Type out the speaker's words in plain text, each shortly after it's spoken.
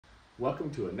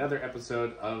Welcome to another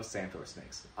episode of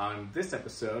SantorSnakes. On this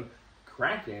episode,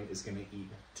 Kraken is going to eat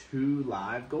 2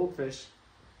 live goldfish.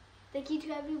 Thank you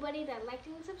to everybody that liked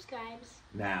and subscribes.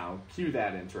 Now, cue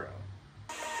that intro.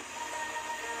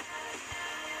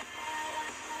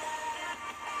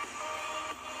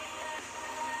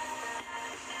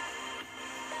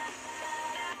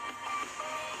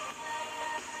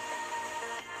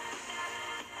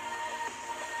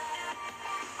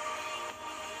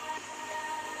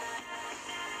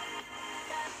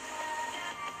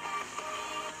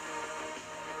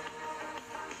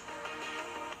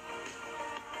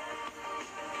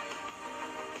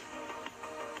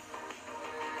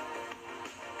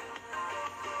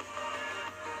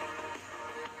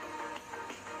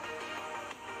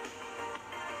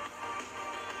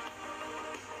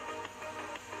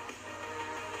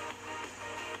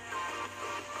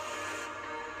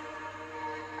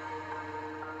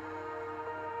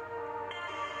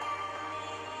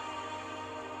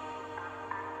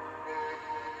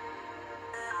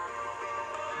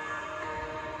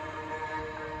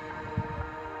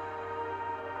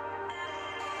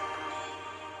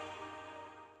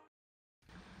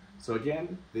 So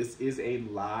again, this is a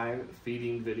live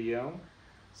feeding video.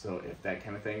 So if that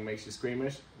kind of thing makes you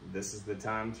squeamish, this is the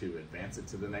time to advance it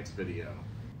to the next video.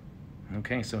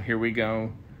 Okay, so here we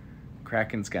go.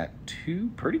 Kraken's got 2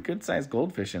 pretty good sized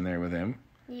goldfish in there with him.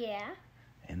 Yeah.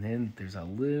 And then there's a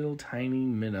little tiny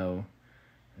minnow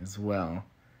as well.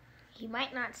 He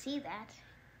might not see that.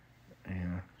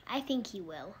 Yeah. I think he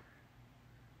will.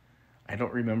 I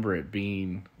don't remember it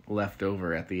being left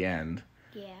over at the end.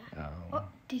 Yeah. Oh,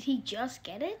 did he just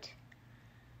get it?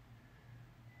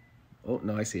 Oh,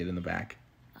 no, I see it in the back.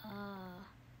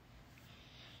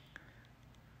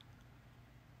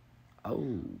 Oh.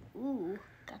 Ooh,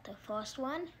 got the first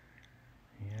one.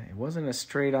 Yeah, it wasn't a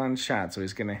straight-on shot, so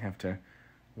he's going to have to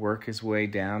work his way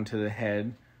down to the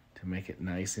head to make it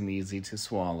nice and easy to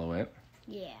swallow it.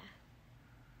 Yeah.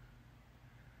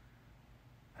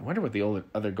 I wonder what the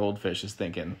other goldfish is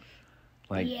thinking.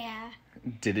 Like, yeah.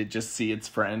 Did it just see its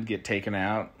friend get taken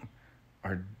out?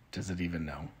 Or does it even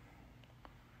know?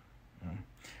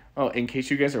 Oh, in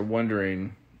case you guys are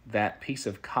wondering, that piece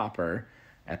of copper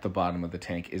at the bottom of the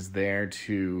tank is there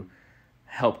to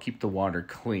help keep the water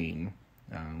clean.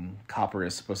 Copper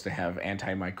is supposed to have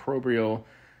antimicrobial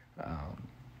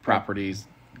properties.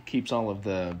 Keeps all of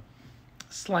the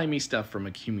slimy stuff from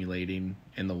accumulating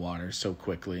in the water so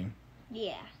quickly.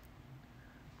 Yeah.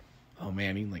 Oh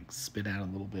man, he like spit out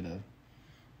a little bit of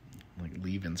like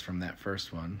leavings from that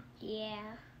first one. Yeah.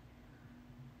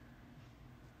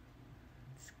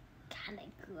 It's kind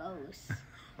of gross.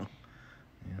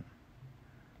 Yeah.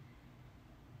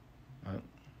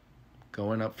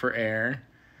 Going up for air.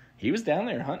 He was down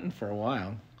there hunting for a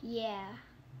while. Yeah.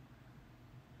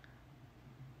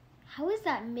 How is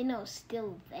that minnow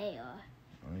still there?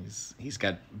 Well, he's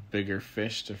got bigger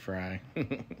fish to fry.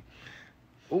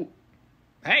 Oh,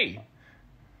 hey!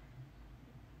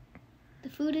 The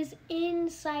food is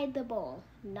inside the bowl,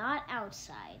 not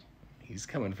outside. He's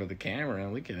coming for the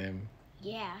camera. Look at him.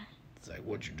 Yeah. It's like,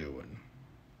 what you doing?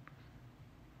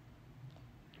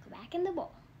 Go back in the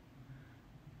bowl.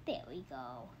 There we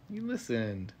go. You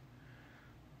listened.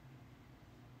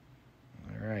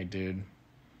 All right, dude.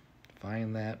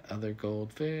 Find that other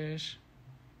goldfish.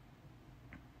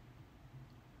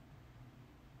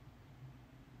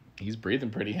 He's breathing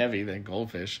pretty heavy, that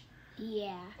goldfish.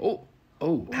 Yeah. Oh,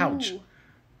 ouch. Ooh.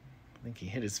 I think he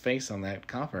hit his face on that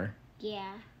copper.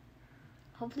 Yeah.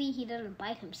 Hopefully he doesn't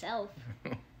bite himself.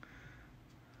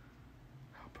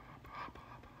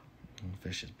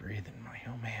 Fish is breathing.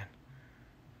 Oh, man.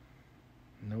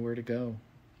 Nowhere to go.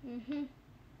 Mm-hmm.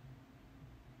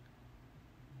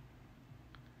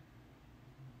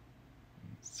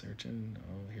 Searching.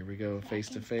 Oh, here we go. Face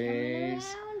to Kraken's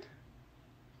face. coming around.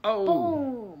 Oh.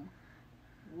 Boom.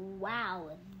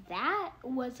 Wow. That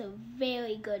was a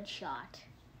very good shot.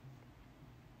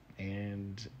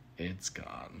 And it's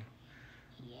gone.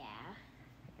 Yeah.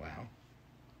 Wow.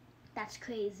 That's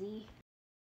crazy.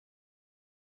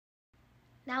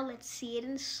 Now let's see it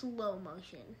in slow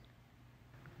motion.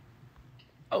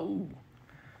 Oh.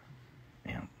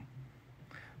 Man.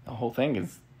 The whole thing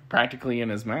is practically in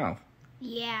his mouth.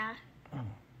 Yeah. Oh.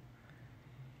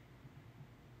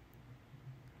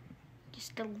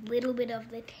 Just a little bit of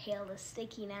the tail is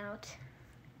sticking out.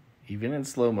 Even in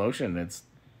slow motion, it's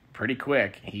pretty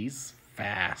quick. He's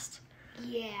fast.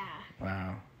 Yeah.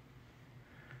 Wow.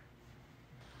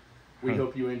 We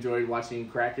hope you enjoyed watching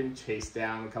Kraken chase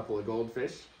down a couple of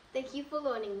goldfish. Thank you for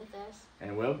learning with us.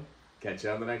 And we'll catch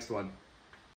you on the next one.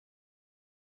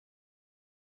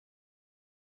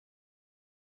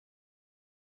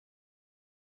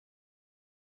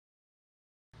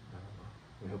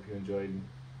 hope you enjoyed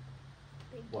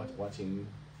Thank you. watching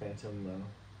Phantom.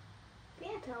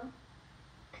 Phantom.